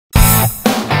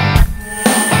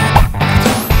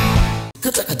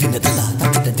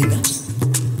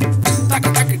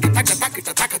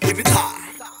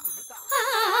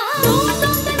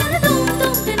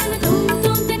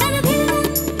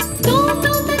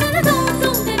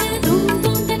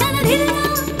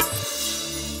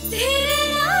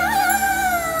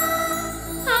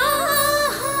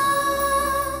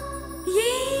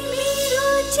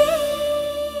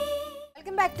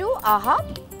ఆహా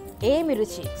ఏమి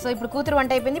రుచి. సో ఇప్పుడు కూతురు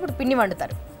వంట అయిపోయింది, ఇప్పుడు పిండి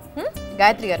వండుతారు.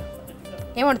 గాయత్రి గారు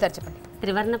ఏం వండుతారు చెప్పండి.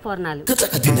 త్రివర్ణ పూర్ణాలు.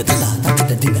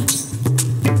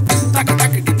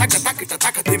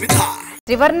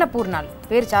 త్రివర్ణ పూర్ణాలు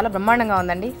పేరు చాలా బ్రహ్మాండంగా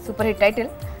ఉందండి, సూపర్ హిట్ టైటిల్.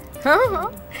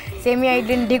 సేమియా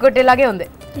ఇడ్లీని ఢీకొట్టేలాగే ఉంది.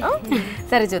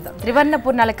 సరే చూద్దాం, త్రివర్ణ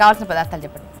పూర్ణాలకు కావాల్సిన పదార్థాలు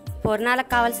చెప్పండి.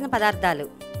 పూర్ణాలకు కావాల్సిన పదార్థాలు: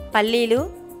 పల్లీలు,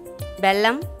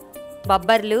 బెల్లం,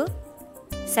 బొబ్బర్లు,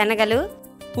 శనగలు,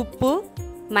 ఉప్పు,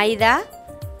 మైదా,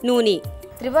 నూనె.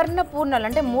 త్రివర్ణ పూర్ణాలు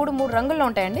అంటే మూడు రంగుల్లో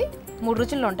ఉంటాయండి, 3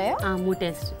 రుచుల్లో ఉంటాయా? 3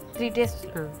 టేస్ట్, 3 టేస్ట్.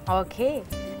 ఓకే,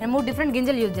 3 డిఫరెంట్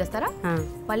గింజలు యూజ్ చేస్తారా?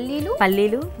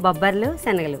 పల్లీలు, బొబ్బర్లు,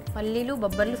 శనగలు. పల్లీలు,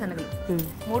 బొబ్బర్లు, శనగలు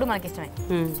 3 మనకి ఇష్టమే.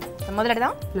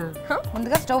 మొదలెడదాం.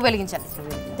 ముందుగా స్టవ్ వెలిగించాలి,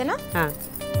 అంతేనా?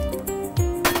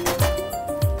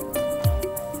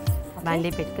 బాండీ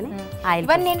పెట్టుకుని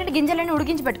ఇవన్నీ ఏంటంటే గింజలన్నీ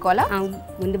ఉడికించి పెట్టుకోవాలా?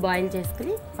 ముందు బాయిల్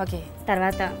చేసుకుని, ఓకే,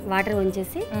 తర్వాత వాటర్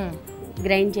ఉంచేసి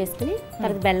గ్రైండ్ చేసుకుని,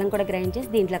 తర్వాత బెల్లం కూడా గ్రైండ్ చేసి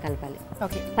దీంట్లో కలపాలి.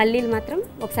 ఓకే, పల్లీలు మాత్రం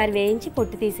ఒకసారి వేయించి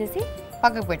పొట్టు తీసేసి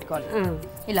పక్కకు పెట్టుకోవాలి.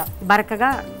 ఇలా బరకగా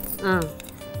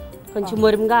కొంచెం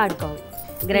మురుముగా ఆడుకోవాలి,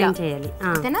 గ్రైండ్ చేయాలి.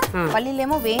 అంతేనా? పల్లీలు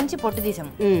ఏమో వేయించి పొట్టు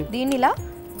తీసాము, దీన్ని ఇలా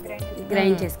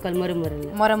గ్రైండ్ చేసుకోవాలి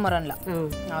మొరంలా.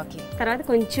 ఓకే, తర్వాత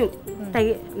కొంచెం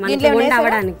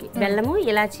అవడానికి బెల్లము,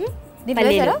 ఇలాచి,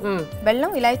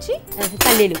 బెల్లం, ఇలాచి,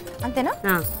 పల్లీలు. అంతేనా?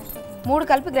 3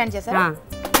 కలిపి గ్రైండ్ చేసారా?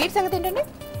 వీటి సంగతి ఏంటండి?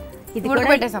 ఇది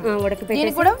ఉడకబెట్టేసాం,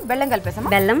 దీనికి కూడా బెల్లం కలిపేసాం.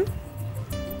 బెల్లం,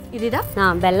 ఇదిదా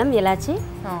బెల్లం, ఇలాచి.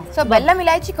 సో బెల్లం,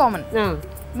 ఇలాచి కామన్,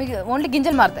 మీకు ఓన్లీ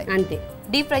గింజలు మారుతాయి అంతే.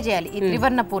 డీప్ ఫ్రై చేయాలి ఈ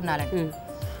త్రివర్ణ పూర్ణాలని.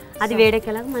 అది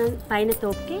వేడెక్కలాగా మనం పైన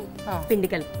తోపుకి పిండి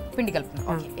కలుపుకుందాం.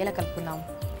 ఓకే, ఎలా కలుపుకుందాం?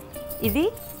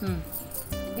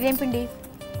 ఇదేం పిండి?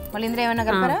 మళ్ళీ ఇందులో ఏమైనా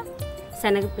కలిపారా?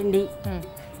 శనగపిండి,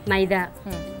 మైదా,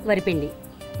 వరిపిండి,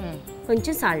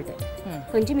 కొంచెం సాల్ట్,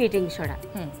 కొంచెం ఈటింగ్ సోడా.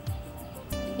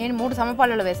 నేను 3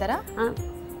 సమపాళ్ళలో వేసారా?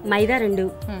 మైదా 2,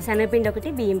 శనగపిండి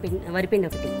 1, బియ్యం పిండి, వరిపిండి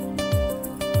 1.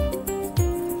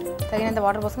 తగినంత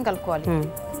వాటర్ పోసుకొని కలుపుకోవాలి.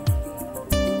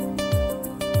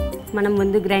 మనం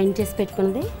ముందు గ్రైండ్ చేసి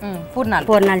పెట్టుకున్నది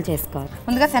పూర్ణాలు చేసుకోవాలి.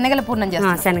 ముందుగా శనగల పూర్ణం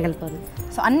చేస్తాం. శనగల పూర్ణం.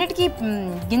 సో అన్నిటికీ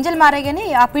గింజలు మారాయి కానీ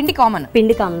ఆ పిండి కామన్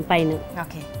పైన.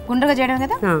 ఓకే, గుండ్రగా చేయడం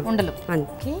కదా ఉండలు.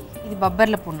 ఓకే, ఇది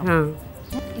బొబ్బర్ల పూర్ణం,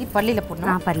 ఇది పల్లీల పూర్ణం.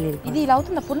 పల్లీలు. ఇది ఇలా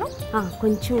అవుతుందా పూర్ణం?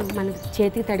 కొంచెం మనకు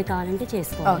చేతికి తడి కావాలంటే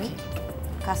చేసుకోవాలి.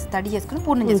 కాస్త తడి చేసుకుని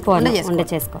పూర్ణం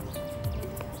చేసుకోవాలి.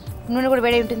 నూనె కూడా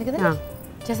వేడి ఉంటుంది కదా,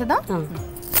 చేసేద్దాం.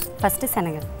 ఫస్ట్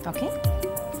శనగలు. ఓకే,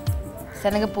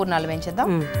 శనగ పూర్ణాలు వేయించేద్దాం.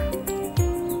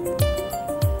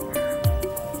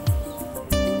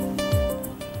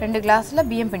 2 గ్లాసుల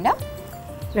బియ్యం పిండి,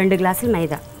 2 గ్లాసుల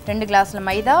మైదా, 2 గ్లాసుల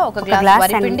మైదా, 1 గ్లాస్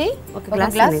వరిపిండి, 1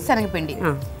 గ్లాస్ శనగపిండి,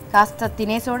 కాస్త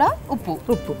తినే సోడా, ఉప్పు.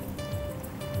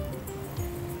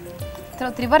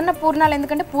 త్రివర్ణ పూర్ణాలు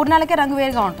ఎందుకంటే పూర్ణాలకే రంగు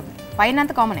వేరుగా ఉంటుంది, పైన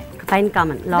అంతా కామనే.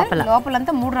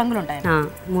 లోపలంతా 3 రంగులు ఉంటాయి.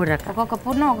 3 రకాలు. ఒక్కొక్క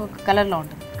పూర్ణం ఒక్కొక్క కలర్లో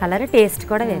ఉంటుంది. కలర్ టేస్ట్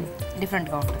కూడా వేరు,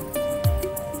 డిఫరెంట్గా ఉంటుంది.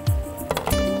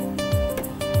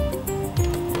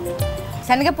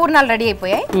 శనగ పూర్ణాలు రెడీ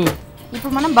అయిపోయాయి.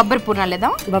 ఇప్పుడు మనం బొబ్బరి పూర్ణాలు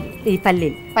వేద్దాం. ఈ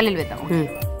పల్లీలు వేద్దాం.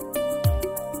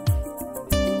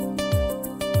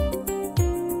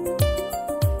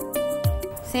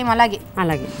 సేమ్ అలాగే.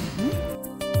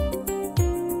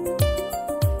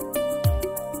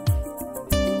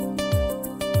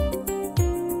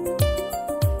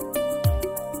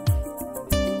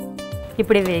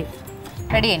 ఇప్పుడు ఇవి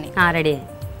రెడీ అయినాయి.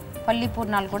 పల్లి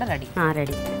పూర్ణాలు కూడా రెడీ.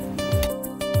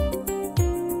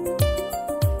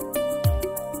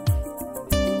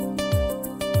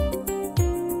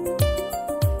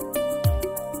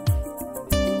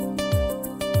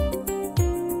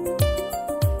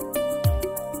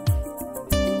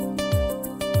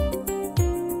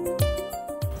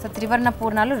 సో త్రివర్ణ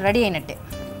పూర్ణాలు రెడీ అయినట్టే,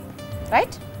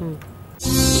 రైట్?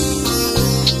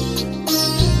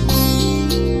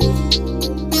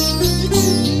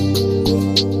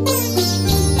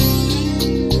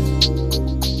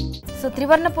 సో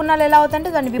త్రివర్ణ పూర్ణాలు ఎలా అవుతాయంటే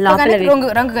దాన్ని విప్పగానే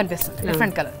రంగు కనిపిస్తుంది,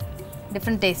 డిఫరెంట్ కలర్,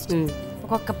 డిఫరెంట్ టేస్ట్.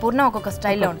 ఒక్కొక్క పూర్ణం ఒక్కొక్క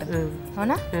స్టైల్లో ఉంటుంది,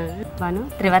 అవునా?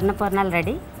 త్రివర్ణ పూర్ణాలు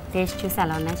రెడీ. టేస్ట్ చూసి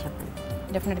అలా ఉన్నాయి చెప్పండి.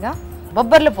 డెఫినెట్గా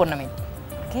బొబ్బర్ల పూర్ణం ఇది.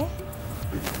 ఓకే,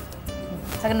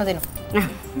 సగం నువ్వు తిను.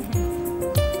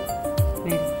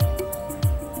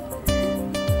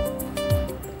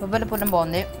 బొబ్బర్ల పూర్ణం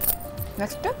బాగుంది.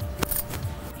 నెక్స్ట్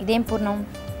ఇదేం పూర్ణం?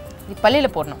 ఇది పల్లీల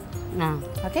పూర్ణం.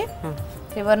 ఓకే,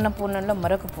 త్రివర్ణ పూర్ణంలో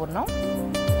మరొక పూర్ణం.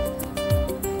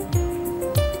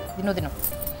 తిను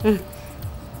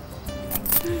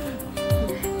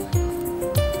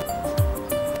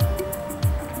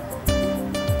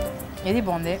ఇది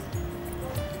బాగుంది.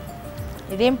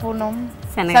 ఇదేం పూర్ణం?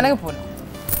 శనగ పూర్ణం.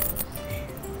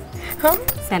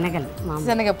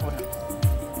 శనగ పూర్ణం.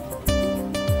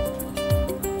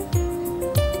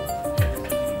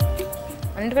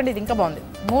 ఎందుకంటే ఇది ఇంకా బాగుంది.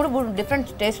 3 డిఫరెంట్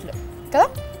టేస్ట్లు కదా.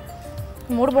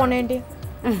 3 బాగున్నాయండి,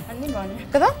 అన్నీ బాగున్నాయి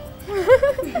కదా.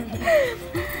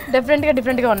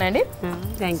 డిఫరెంట్గా ఉన్నాయండి.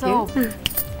 సో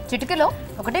చిటికలో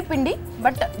ఒకటే పిండి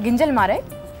బట్ గింజలు మారాయి.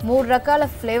 3 రకాల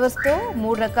ఫ్లేవర్స్తో,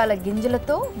 3 రకాల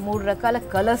గింజలతో, 3 రకాల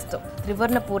కలర్స్తో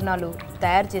త్రివర్ణ పూర్ణాలు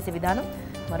తయారు చేసే విధానం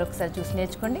మరొకసారి చూసి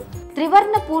నేర్చుకోండి.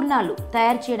 త్రివర్ణ పూర్ణాలు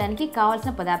తయారు చేయడానికి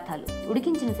కావాల్సిన పదార్థాలు: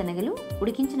 ఉడికించిన శనగలు,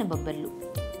 ఉడికించిన బొబ్బర్లు,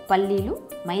 పల్లీలు,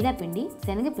 మైదాపిండి,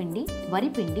 శనగపిండి,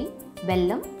 వరిపిండి,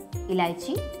 బెల్లం,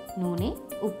 ఇలాచీ, నూనె,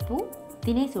 ఉప్పు,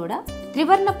 తినే సోడా.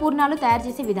 త్రివర్ణ పూర్ణాలు తయారు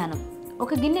చేసే విధానం: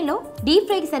 ఒక గిన్నెలో డీప్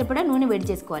ఫ్రైకి సరిపడా నూనె వేడి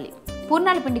చేసుకోవాలి.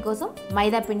 పూర్ణాల పిండి కోసం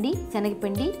మైదాపిండి,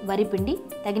 శనగపిండి, వరిపిండి,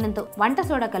 తగినంత వంట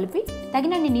సోడా కలిపి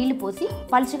తగినన్ని నీళ్లు పోసి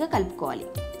పలుచగా కలుపుకోవాలి.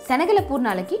 శనగల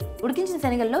పూర్ణాలకి ఉడికించిన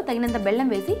శనగల్లో తగినంత బెల్లం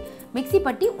వేసి మిక్సీ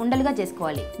పట్టి ఉండలుగా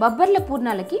చేసుకోవాలి. బొబ్బర్ల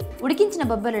పూర్ణాలకి ఉడికించిన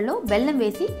బొబ్బర్లలో బెల్లం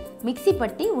వేసి మిక్సీ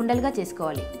పట్టి ఉండలుగా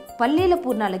చేసుకోవాలి. పల్లీల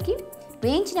పూర్ణాలకి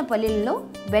వేయించిన పల్లీలలో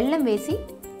బెల్లం వేసి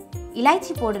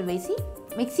ఇలాచీ పౌడర్ వేసి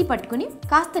మిక్సీ పట్టుకుని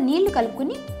కాస్త నీళ్లు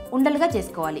కలుపుకుని ఉండలుగా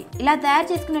చేసుకోవాలి. ఇలా తయారు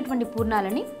చేసుకున్నటువంటి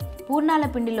పూర్ణాలని పూర్ణాల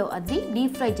పిండిలో అద్ది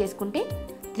డీప్ ఫ్రై చేసుకుంటే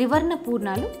త్రివర్ణ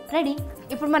పూర్ణాలు రెడీ.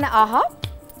 ఇప్పుడు మన ఆహా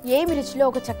ఏమి రుచిలో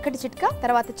ఒక చక్కటి చిట్కా,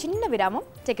 తర్వాత చిన్న విరామం.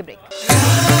 Take a break.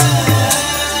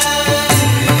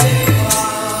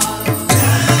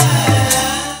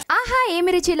 ఆహా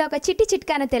ఏమి రుచిలో ఒక చిట్టి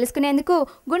చిట్కాను తెలుసుకునేందుకు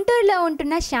గుంటూరులో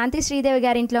ఉంటున్న శాంతి శ్రీదేవి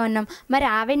గారింట్లో ఉన్నాం. మరి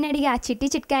ఆవిడని అడిగి ఆ చిట్టి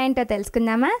చిట్కా ఏంటో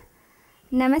తెలుసుకుందామా?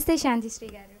 నమస్తే శాంతి శ్రీ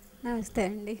గారు. నమస్తే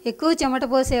అండి. ఎక్కువ చెమట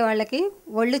పోసే వాళ్ళకి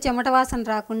ఒళ్ళు చెమట వాసన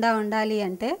రాకుండా ఉండాలి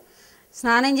అంటే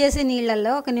స్నానం చేసే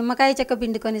నీళ్ళల్లో ఒక నిమ్మకాయ చెక్క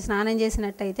పిండుకొని స్నానం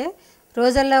చేసినట్టయితే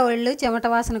రోజుల్లో ఒళ్ళు చెమట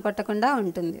వాసన కొట్టకుండా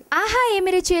ఉంటుంది. ఆహా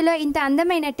ఏమి రుచిలో ఇంత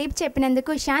అందమైన టిప్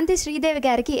చెప్పినందుకు శాంతి శ్రీదేవి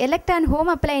గారికి ఎలక్ట్రాన్ హోమ్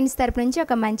అప్లయన్స్ తరపు నుంచి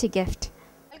ఒక మంచి గిఫ్ట్.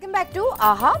 వెల్కమ్ బ్యాక్ టు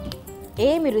ఆహా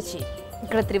ఏమి రుచి.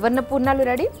 ఇక్కడ త్రివర్ణ పూర్ణాలు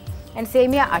రెడీ అండ్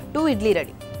సేమియా అట్టు ఇడ్లీ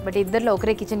రెడీ. బట్ ఇద్దరిలో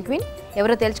ఒకరే కిచెన్ క్వీన్.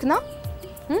 ఎవరో తెలుసుకుందాం.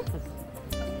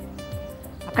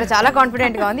 అక్కడ చాలా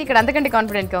కాన్ఫిడెంట్గా ఉంది, ఇక్కడ అంతకంటే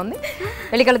కాన్ఫిడెంట్గా ఉంది.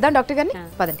 వెళ్ళి కలుద్దాం డాక్టర్ గారిని.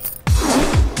 పదండి.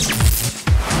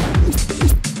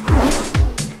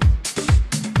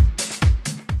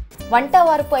 వంట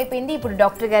వరకు అయిపోయింది. ఇప్పుడు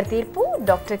డాక్టర్ గారి తీర్పు.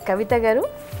 డాక్టర్ కవిత గారు.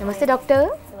 నమస్తే డాక్టర్.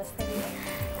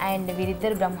 అండ్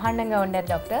వీరిద్దరు బ్రహ్మాండంగా ఉండారు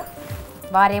డాక్టర్.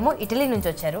 వారేమో ఇటలీ నుంచి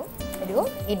వచ్చారు, ఇదిగో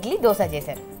ఇడ్లీ దోశ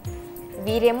చేశారు.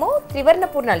 వీరేమో త్రివర్ణ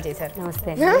పూర్ణాలు చేశారు.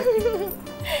 నమస్తే.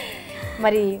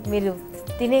 మరి మీరు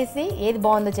తినేసి ఏది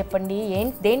బాగుందో చెప్పండి,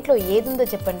 దేంట్లో ఏది ఉందో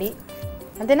చెప్పండి.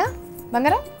 అంతేనా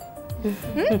బంగారా?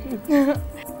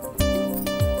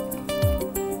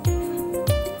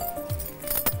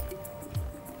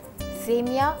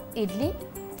 సేమియా ఇడ్లీ,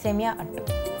 సేమియా అట్టు.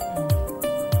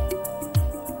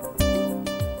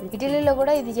 ఇటలీలో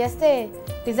కూడా ఇది చేస్తే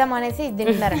పిజ్జా మానేసి ఇది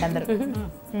తింటున్నారంట అందరూ.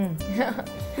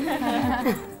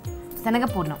 శనగ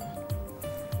పూర్ణం,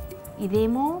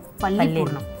 ఇదేమో పల్లి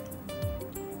పూర్ణం,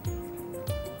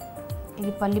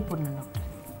 ఇది పల్లి పూర్ణం డాక్టర్.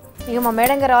 ఇక మా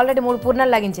మేడం గారు ఆల్రెడీ 3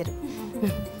 పూర్ణాలు లాగించారు.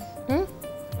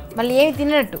 మళ్ళీ ఏమి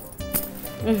తినట్టు.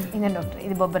 ఇదండి డాక్టర్,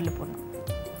 ఇది బొబ్బర్ల పూర్ణం.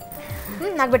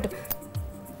 నాకు పెట్టు.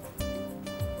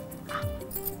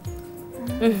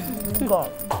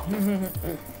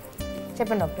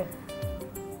 చెప్పండి డాక్టర్.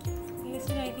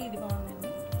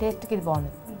 టేస్ట్కి ఇది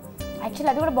బాగుంది. యాక్చువల్లీ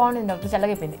అది కూడా బాగుంది డాక్టర్,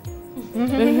 చల్లగైపోయింది.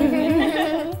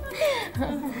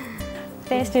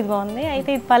 టేస్ట్ ఇది బాగుంది. అయితే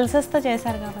ఇది పల్సెస్తో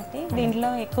చేశారు కాబట్టి దీంట్లో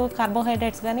ఎక్కువ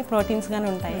కార్బోహైడ్రేట్స్ కానీ ప్రోటీన్స్ కానీ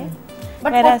ఉంటాయి.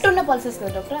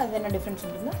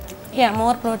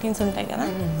 మోర్ ప్రోటీన్స్ ఉంటాయి కదా,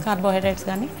 కార్బోహైడ్రేట్స్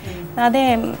కానీ. అదే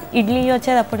ఇడ్లీ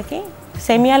వచ్చేటప్పటికి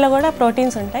సెమియాలో కూడా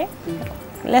ప్రోటీన్స్ ఉంటాయి,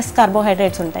 లెస్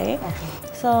కార్బోహైడ్రేట్స్ ఉంటాయి.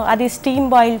 సో అది స్టీమ్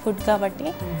బాయిల్ ఫుడ్ కాబట్టి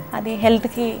అది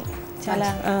హెల్త్కి చాలా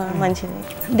మంచిది.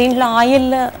 దీంట్లో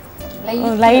ఆయిల్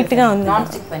లైట్గా ఉంది.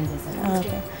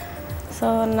 ఓకే, సో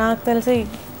నాకు తెలిసి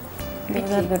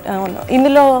గుడ్. అవును,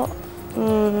 ఇందులో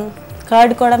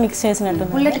కర్డ్ కూడా మిక్స్ చేసినట్టు.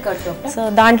 సో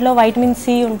దాంట్లో వైటమిన్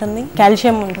సి ఉంటుంది,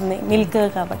 కాల్షియం ఉంటుంది, మిల్క్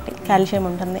కాబట్టి కాల్షియం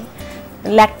ఉంటుంది,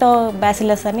 లాక్టో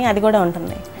బ్యాసిలస్ అని అది కూడా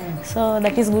ఉంటుంది. So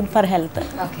that is good for health.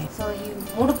 Okay, so ఈ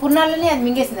 3 పూర్ణాలని అది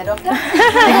మింగేసిందా డాక్టర్?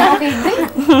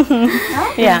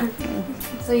 యా,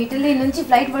 సో ఇటలీ నుంచి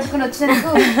ఫ్లైట్ పట్టుకొని వచ్చినందుకు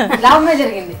లాభమే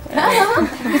జరిగింది.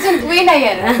 కిచెన్ క్వీన్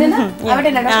అయ్యారు.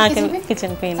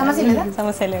 కిచెన్ క్వీన్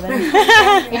సమస్య లేదా?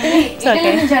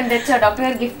 ఇటలీ నుంచి అంటే డాక్టర్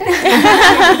గారు గిఫ్ట్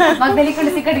మాకు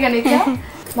తెలియకుండా సీక్రెట్ గానే ఇచ్చా.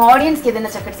 మా ఆడియన్స్కి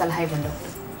ఏదైనా చక్కటి సలహా ఇవ్వండి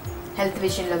హెల్త్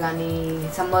విషయంలో కానీ.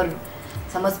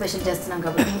 సమ్మర్ స్పెషల్ చేస్తున్నాం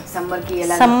కాబట్టి సమ్మర్కి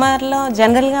ఎలా? సమ్మర్లో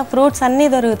జనరల్గా ఫ్రూట్స్ అన్నీ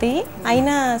దొరుకుతాయి,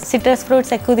 అయినా సిట్రస్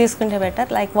ఫ్రూట్స్ ఎక్కువ తీసుకుంటే better.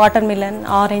 Like water melon,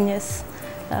 oranges,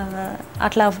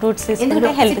 అట్లా ఫ్రూట్స్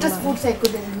తీసుకుంటే హెల్త్.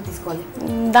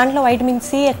 దాంట్లో వైటమిన్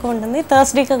సి ఎక్కువ ఉంటుంది.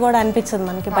 థర్స్డేగా కూడా అనిపించదు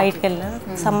మనకి బయటకు వెళ్ళిన,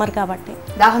 సమ్మర్ కాబట్టి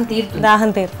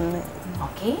దాహం తీరుతుంది.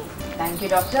 Okay, thank you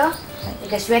doctor.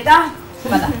 ఇక శ్వేత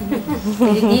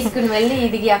తీసుకుని వెళ్ళి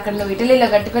ఇది అక్కడ నువ్వు ఇటలీలో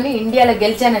కట్టుకుని ఇండియాలో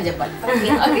గెలిచానని చెప్పాలి.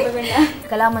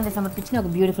 కళామంది సమర్పించిన ఒక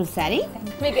బ్యూటిఫుల్ శారీ.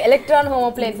 మీకు ఎలక్ట్రాన్ హోమ్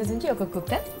అప్లయన్సెస్ నుంచి ఒక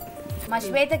కుక్కర్. మా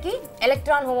శ్వేతకి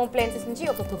ఎలక్ట్రాన్ హోమ్ అప్లయన్సెస్ నుంచి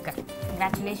ఒక కుక్కర్.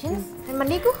 కంగ్రాచులేషన్స్. మరి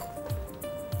నీకు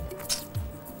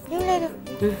ఏం లేదు?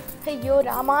 అయ్యో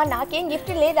రామా, నాకేం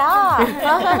గిఫ్ట్ లేదా?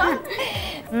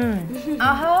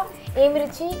 ఆహా, ఏమి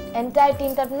రుచి. ఎంటైర్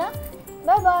టీమ్ తరఫున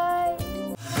బాయ్ బాయ్.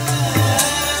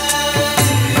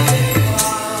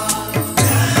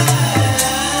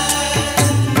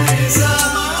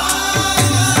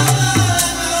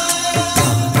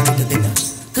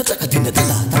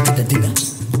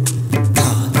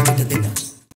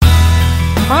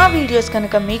 మా వీడియోస్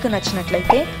కనుక మీకు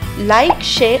నచ్చినట్లయితే like,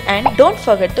 share and don't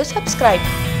forget to subscribe.